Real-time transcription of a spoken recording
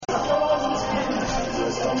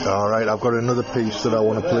Alright, I've got another piece that I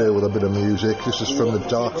want to play with a bit of music. This is from the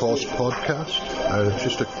Dark Horse podcast. It's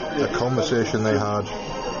just a conversation they had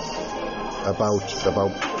about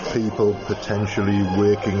people potentially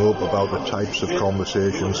waking up, about the types of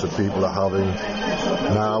conversations that people are having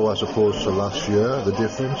now as opposed to last year, the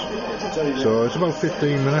difference. So it's about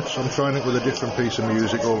 15 minutes. I'm trying it with a different piece of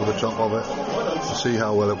music over the top of it to see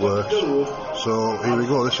how well it works. So here we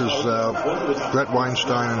go. This is Brett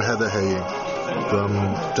Weinstein and Heather Haying from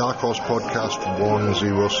Dark Horse Podcast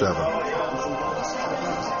 107.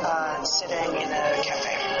 Sitting in a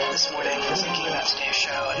cafe this morning, thinking about today's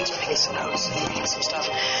show and making some notes and reading some stuff,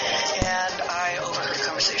 and I overheard a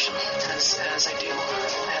conversation, as I do,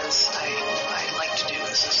 as I like to do.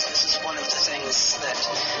 This is one of the things that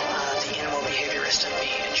the animal behaviorist in me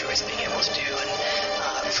enjoys being able to do,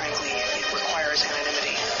 and frankly, it requires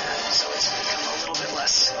anonymity, so it's become a little bit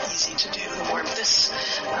less easy to do the more of this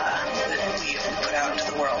that we put out into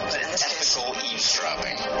the world. But in this case,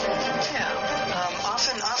 eavesdropping. Yeah.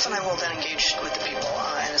 Often I will then engage with the people.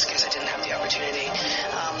 In this case, I didn't have the opportunity.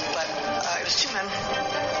 But it was two men,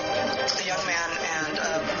 a young man and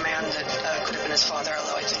a man that could have been his father,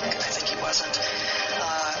 although I think he wasn't.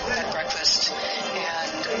 At breakfast,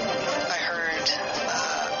 and I heard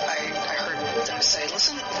them say,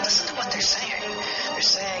 listen to what they're saying. They're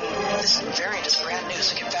saying this variant is brand new,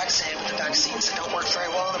 so get vaccinated with the vaccines that don't work very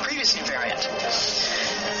well in the previous new variant.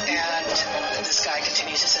 And this guy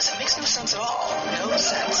continues, he says, it makes no sense at all. No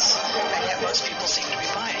sense. And yet most people seem to be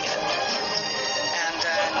buying it. And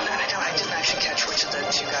I didn't actually catch which of the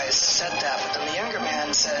two guys said that, but then the younger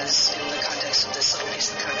man says, in the context of this little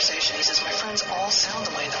piece of the conversation, he says, my friends all sound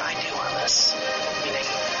the way that I do on this. Meaning,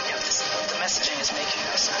 the messaging is making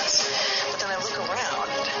no sense. But then I look around,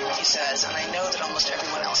 he says, and I know that almost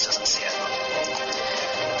everyone else doesn't see it.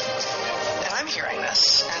 And I'm hearing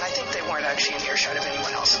this, and I think they weren't actually in earshot of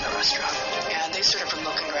anyone else in the restaurant. And they sort of been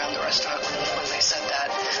looking around the restaurant when they said that.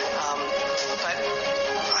 But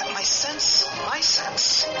my sense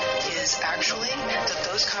is actually that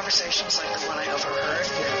those conversations like the one I overheard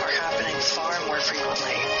are happening far more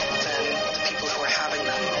frequently than the people who are having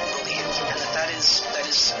them believe. And that is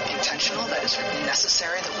intentional, that is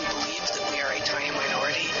necessary, that we believe that we are a tiny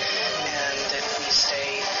minority and that we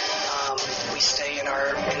stay in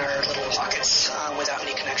our little pockets without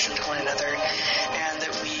any connection to one another, and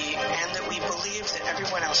that we believe that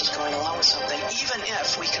everyone else is going along with something, even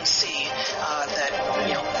if we can see that,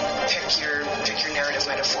 pick your narrative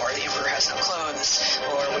metaphor, the emperor has no clothes,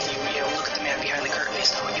 or when you look at the man behind the curtain,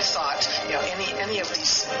 he's not what you thought. Any of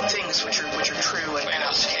these things which are true. And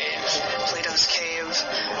Plato's cave.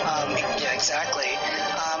 Yeah, exactly.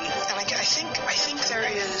 And I think there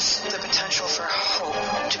is the potential for hope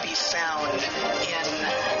to be found in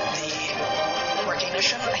the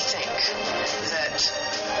recognition, I think, that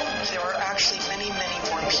there are actually many, many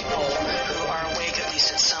more people who are awake, at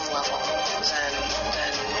least at some level, than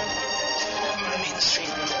mainstream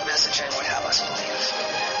messaging would have us believe.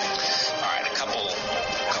 All right, a couple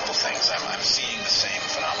things. I'm seeing the same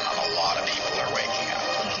phenomenon. A lot of people are waking up.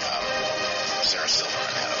 Sarah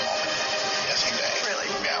Silverman had a moment yesterday. Really?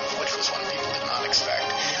 Yeah, which was one people did not expect.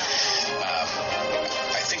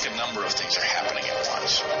 I think a number of things are happening at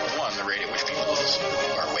once. One, the rate at which people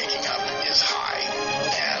are waking up is high,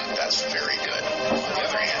 and that's very good. On the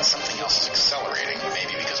other hand, something else is accelerating,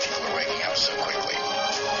 maybe because people are waking up so quickly.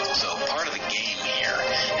 So part of the game here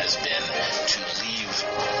has been to leave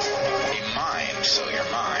a mind, so your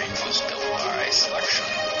mind was built by selection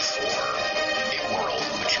for a world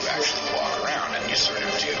in which you actually walk around and you sort of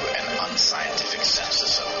do an unscientific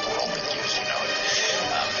census of the world that you know.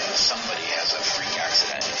 If somebody has a freak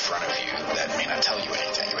accident in front of you that may not tell you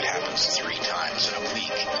anything, if it happens 3 times in a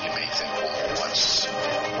week, you may think, well, what's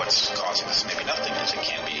causing this? Maybe nothing is. It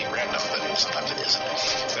can be random, but sometimes it isn't.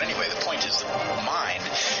 But anyway, the point is the mind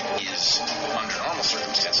is, under normal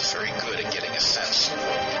circumstances, very good at getting a sense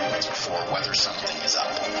for whether something is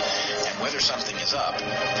up. And whether something is up,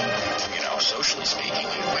 socially speaking,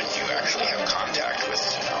 when you actually have contact with,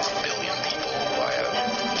 1 billion people via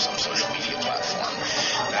some social media platform,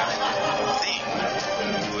 that thing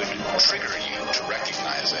would trigger you to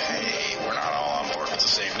recognize that, hey, we're not all on board with the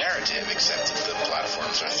same narrative, except that the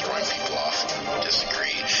platforms are throwing people off who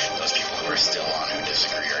disagree. Those people who are still on who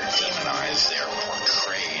disagree are demonized. They are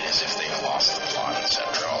portrayed as if they've lost the plot,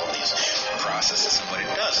 etc. All of these processes. And what it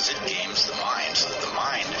does is it games the mind, so that the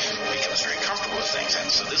mind becomes very comfortable with things. And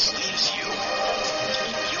so this leaves you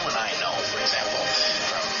and I know, for example,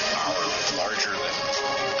 from our larger than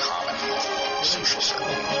common social circle,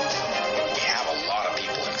 we have a lot of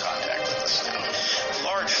people in contact with us now. A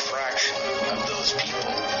large fraction of those people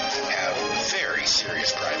have very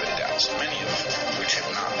serious private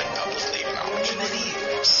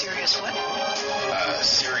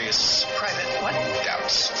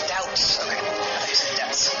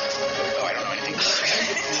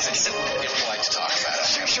impolite to talk about it.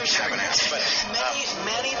 Sure. Haven't asked, but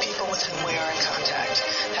many people with whom we are in contact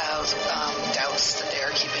have doubts that they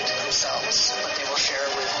are keeping to themselves, but they will share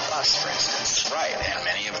with us, for instance. right, and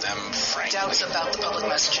many of them, frankly, Doubts about the public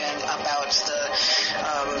messaging, about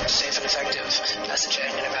the safe and effective messaging,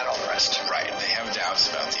 and about all the rest. right, they have doubts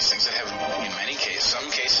about these things that have, in many cases, some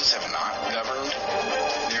cases have not governed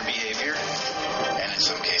their behavior, and in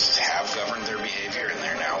some cases have governed their behavior, and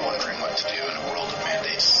they're now wondering what to do in a world of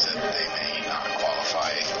mandates that they may not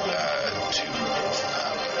qualify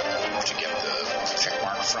to get the check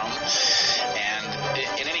mark from. And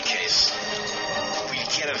in any case, we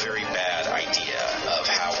get a very bad idea of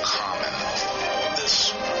how common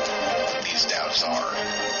these doubts are,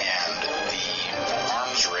 and the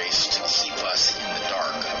arms race to keep us in the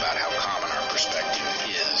dark about how common our perspective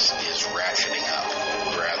is ratcheting up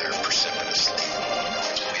rather precipitously.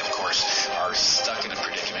 We, of course, are stuck in a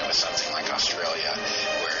predicament with something like Australia,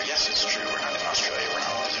 where, yes, it's true, we're not in Australia, we're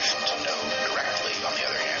not in a position to know directly. On the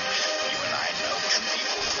other hand, you and I know two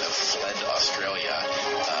people who have fled Australia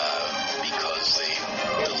because they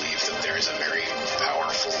believe that there is a very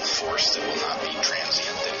powerful force that will not be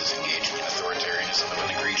transient, that is engaging in authoritarianism of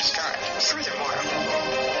an egregious kind. Furthermore,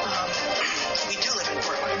 we do live in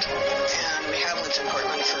Portland, and we have lived in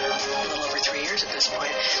Portland for a little over 3 years at this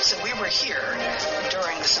point. So we were here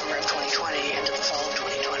during the summer of 2020 into the fall of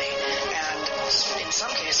 2020, and in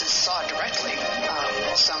some cases saw directly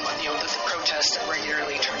the protests that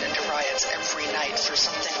regularly turned into riots every night for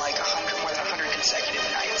something like more than 100 consecutive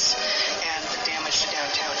nights, and the damage to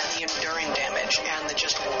downtown, and the enduring damage, and the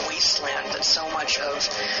just wasteland that so much of,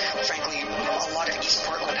 frankly, a lot of East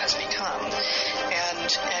Portland has become.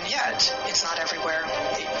 And yet, it's not everywhere.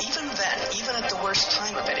 Even then, even at the worst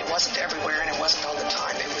time of it, it wasn't everywhere and it wasn't all the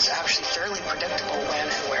time. It was actually fairly predictable when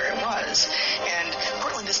and where it was. And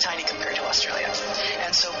Portland is tiny compared to Australia.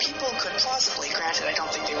 And so people could plausibly, granted I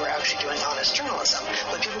don't think they were actually doing honest journalism,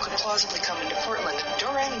 but people could plausibly come into Portland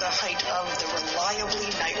during the height of the reliably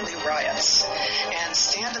nightly riots and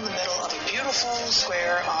stand in the middle of a beautiful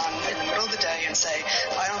square in the middle of the day and say,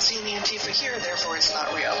 I don't see any Antifa here, therefore it's not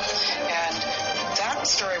real. And that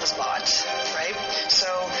story was bought, right? So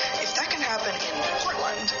if that can happen in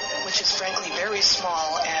Portland, which is frankly very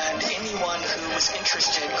small, and anyone who was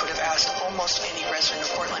interested could have asked almost any resident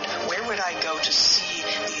of Portland, where would I go to see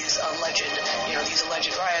these alleged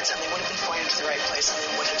riots, and they would have been pointed to the right place and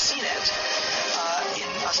they would have seen it. In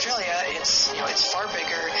Australia, it's far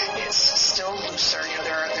bigger. It's still looser.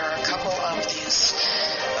 There are a couple of these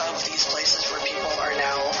places where people are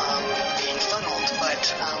now being funneled, but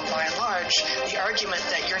by and large, the argument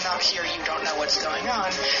that you're not here, you don't know what's going on,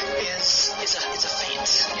 is a feint.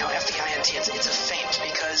 F-E-I-N-T. It's a feint,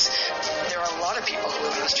 because there are a lot of people who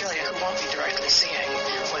live in Australia who won't be directly seeing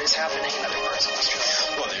what is happening in other parts of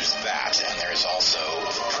Australia. Well, there's that, and there's also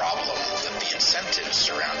the problem that the incentives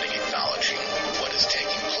surrounding acknowledging what is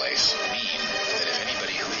taking place mean that if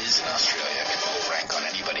anybody who is in Australia can pull rank on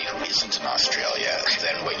anybody who isn't in Australia,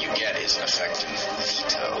 then what you get is an effective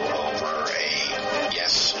veto over a,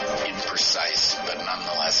 yes, imprecise but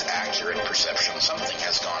nonetheless accurate perception. Something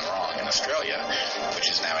has gone wrong in Australia, which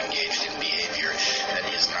is now engaged in behavior that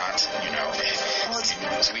is not,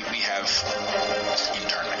 we have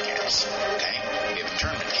internment camps, okay? We have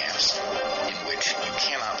internment camps in which you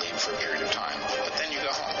cannot leave for a period of time, but then you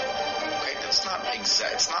go home. Okay, that's not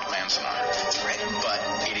exact. It's not manslaughter, right? But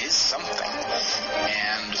it is something,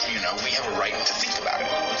 and we have a right to think about it.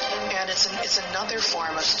 And it's another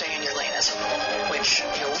form of stay in your laneism, which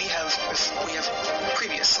we have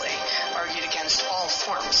previously argued against all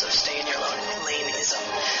forms of stay in your laneism,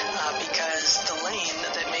 because the lane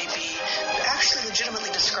that may be actually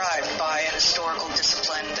legitimately described by an historical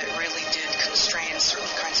discipline that really did constrain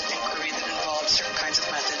certain kinds of inquiry that involved certain kinds of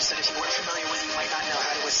methods that if you weren't familiar with, you might not know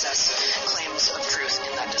how to assess claims of truth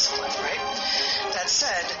in that discipline, right? That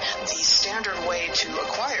said, the standard way to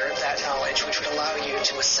acquire that knowledge, which would allow you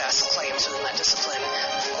to assess claims within that discipline,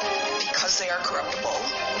 because they are corruptible,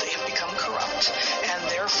 they have become corrupt, and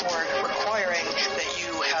therefore requiring that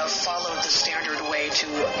you have followed the standard way to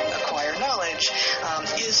acquire knowledge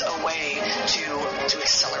is a way to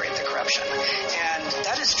accelerate the corruption. And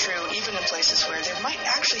that is true even in places where there might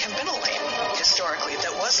actually have been a lane historically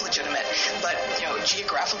that was legitimate, but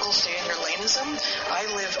geographical stay in your laneism. I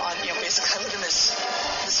live in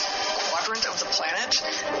this quadrant of the planet.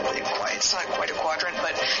 It's not quite a quadrant,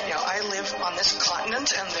 but I live on this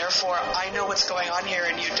continent, and therefore I know what's going on here,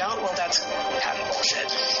 and you don't. Well, that's patent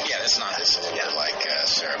bullshit. Yeah, it's not. It's a little bit like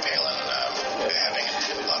Sarah Palin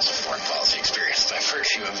having lots of foreign policy experience by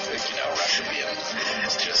virtue of Russia being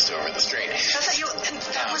just over the strait.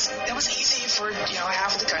 That was easy for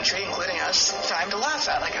half of the country, including us, time to laugh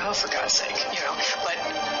at. Like, oh, for God's sake, But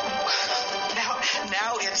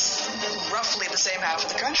now it's roughly the same half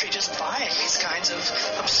of the country just buying these kinds of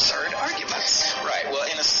absurd arguments. Right. Well,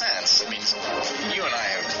 in a sense, I mean, you and I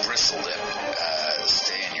have bristled at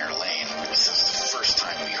stay in your lane since the first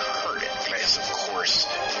time we heard it, because of course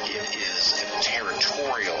it is a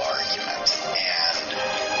territorial argument, and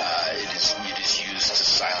it is used to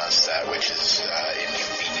silence that which is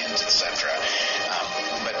inconvenient, etc.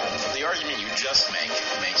 But the argument you just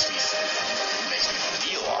makes me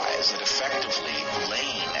realize that effectively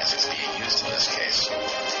lane, as it's being used in this case,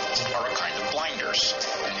 are a kind of blinders.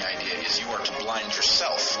 And the idea is you are to blind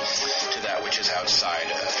yourself to that which is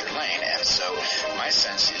outside of your lane. And so my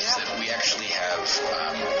sense is that we actually have,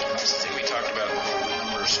 what was the thing we talked about a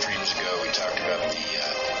number of streams ago? We talked about the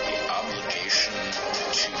obligation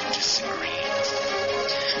to disagree.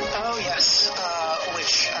 Oh, yes.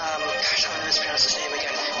 Which, I'm going to mispronounce his name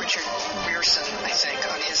again. Richard Rierson, I think,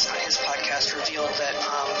 on his podcast revealed that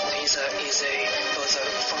he's both a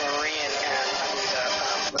former Marine and I believe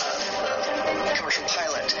a commercial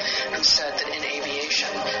pilot, who said that in aviation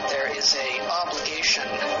there is a obligation.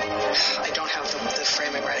 I don't have the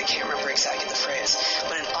framing right. I can't remember exactly the phrase,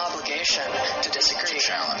 but an obligation to disagree. To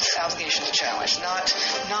challenge. Obligation to challenge, not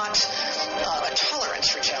a tolerance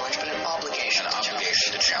for challenge, but an obligation. An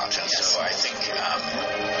obligation to challenge. And yes. So I think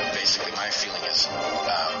basically my feeling is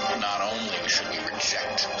not only should we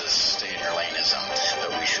reject this stay in your laneism,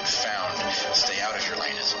 but we should found stay out of your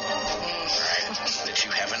laneism. Right? That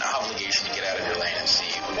you have an obligation to get out of your lane and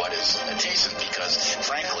see what is adjacent, because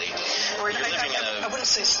frankly, you're living in a... I wouldn't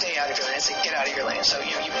say stay out of your lane, I'd say get out of your lane. So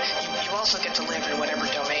you also get to live in whatever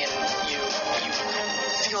domain you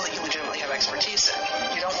feel that you legitimately have expertise in.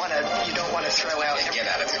 You don't want to throw out... Get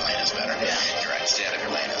out of your lane is better. Yeah. You're right. Stay out of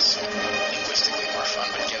your lane is linguistically more fun,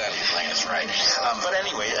 but get out of your lane is right. But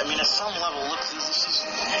anyway, I mean, at some level, look, this is...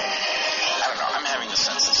 I don't know. I'm having the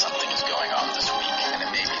sense that something is going on this week, and it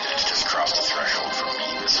may be that it's just crossed the threshold for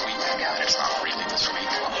me this week. I mean, it's not really this week.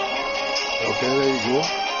 Okay, there you go.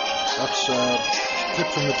 That's a clip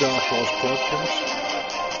from the Dark Horse podcast.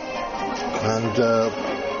 And,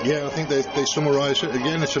 I think they summarise it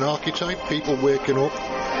again. It's an archetype. People waking up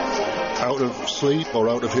out of sleep or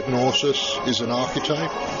out of hypnosis is an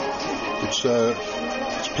archetype. It's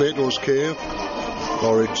Plato's cave,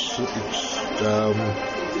 or it's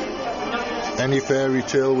any fairy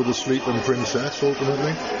tale with a sleeping princess,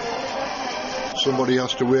 ultimately. Somebody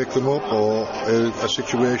has to wake them up, or a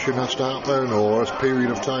situation has to happen, or a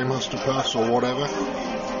period of time has to pass, or whatever.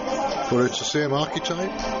 But it's the same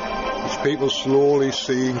archetype. It's people slowly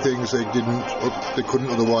seeing things they couldn't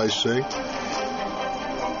otherwise see.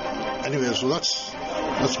 Anyway, so that's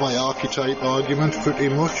my archetype argument, pretty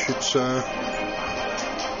much. It's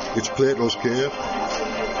Plato's cave,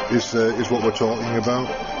 is what we're talking about.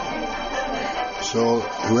 So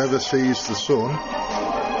whoever sees the sun,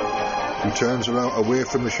 who turns around away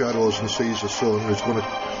from the shadows and sees the sun, is going to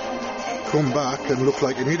come back and look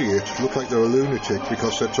like an idiot, look like they're a lunatic,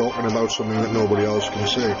 because they're talking about something that nobody else can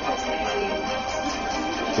see.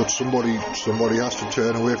 But somebody has to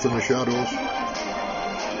turn away from the shadows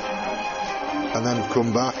and then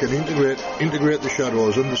come back and integrate the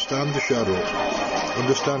shadows, understand the shadows,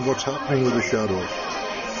 understand what's happening with the shadows.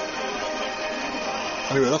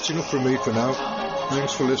 Anyway, that's enough from me for now.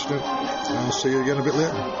 Thanks for listening. I'll see you again a bit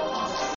later.